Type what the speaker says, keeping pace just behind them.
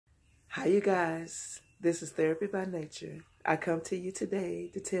Hi, you guys. This is Therapy by Nature. I come to you today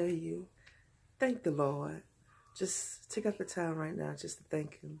to tell you, thank the Lord. Just take out the time right now just to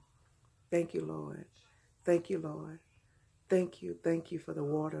thank Him. Thank you, Lord. Thank you, Lord. Thank you. Thank you for the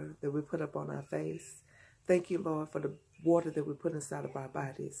water that we put up on our face. Thank you, Lord, for the water that we put inside of our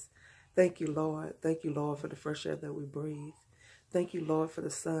bodies. Thank you, Lord. Thank you, Lord, for the fresh air that we breathe. Thank you, Lord, for the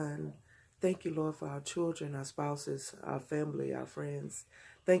sun. Thank you, Lord, for our children, our spouses, our family, our friends.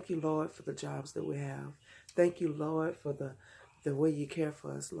 Thank you, Lord, for the jobs that we have. Thank you, Lord, for the way you care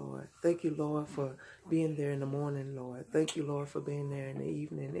for us, Lord. Thank you, Lord, for being there in the morning, Lord. Thank you, Lord, for being there in the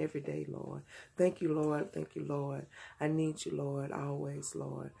evening, every day, Lord. Thank you, Lord. Thank you, Lord. I need you, Lord, always,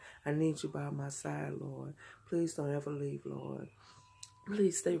 Lord. I need you by my side, Lord. Please don't ever leave, Lord.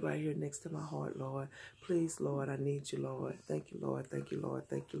 Please stay right here next to my heart, Lord. Please, Lord, I need you, Lord. Thank you, Lord. Thank you, Lord.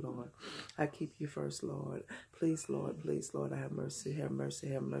 Thank you, Lord. I keep you first, Lord. Please, Lord, I have mercy, have mercy,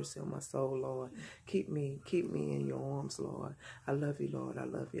 have mercy on my soul, Lord. Keep me in your arms, Lord. I love you, Lord. I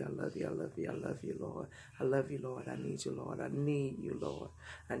love you, I love you, I love you, I love you, Lord. I love you, Lord. I need you, Lord. I need you, Lord.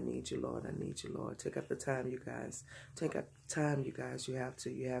 I need you, Lord. I need you, Lord. Take out the time, you guys. Take out the time, you guys. You have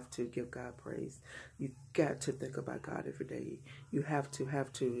to give God praise. You got to think about God every day. You have to.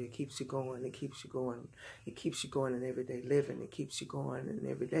 It keeps you going. It keeps you going. It keeps you going in everyday living. It keeps you going in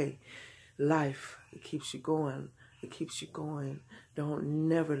everyday life. It keeps you going. It keeps you going. Don't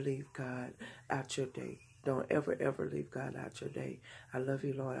never leave God out your day. Don't ever leave God out your day. I love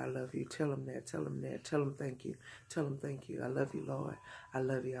you, Lord. I love you. Tell him that. Tell him that. Tell him thank you. Tell him thank you. I love you, Lord. I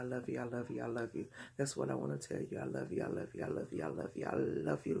love you. I love you. I love you. I love you. That's what I want to tell you. I love you. I love you. I love you. I love you. I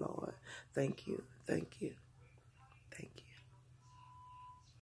love you, Lord. Thank you. Thank you. Thank you.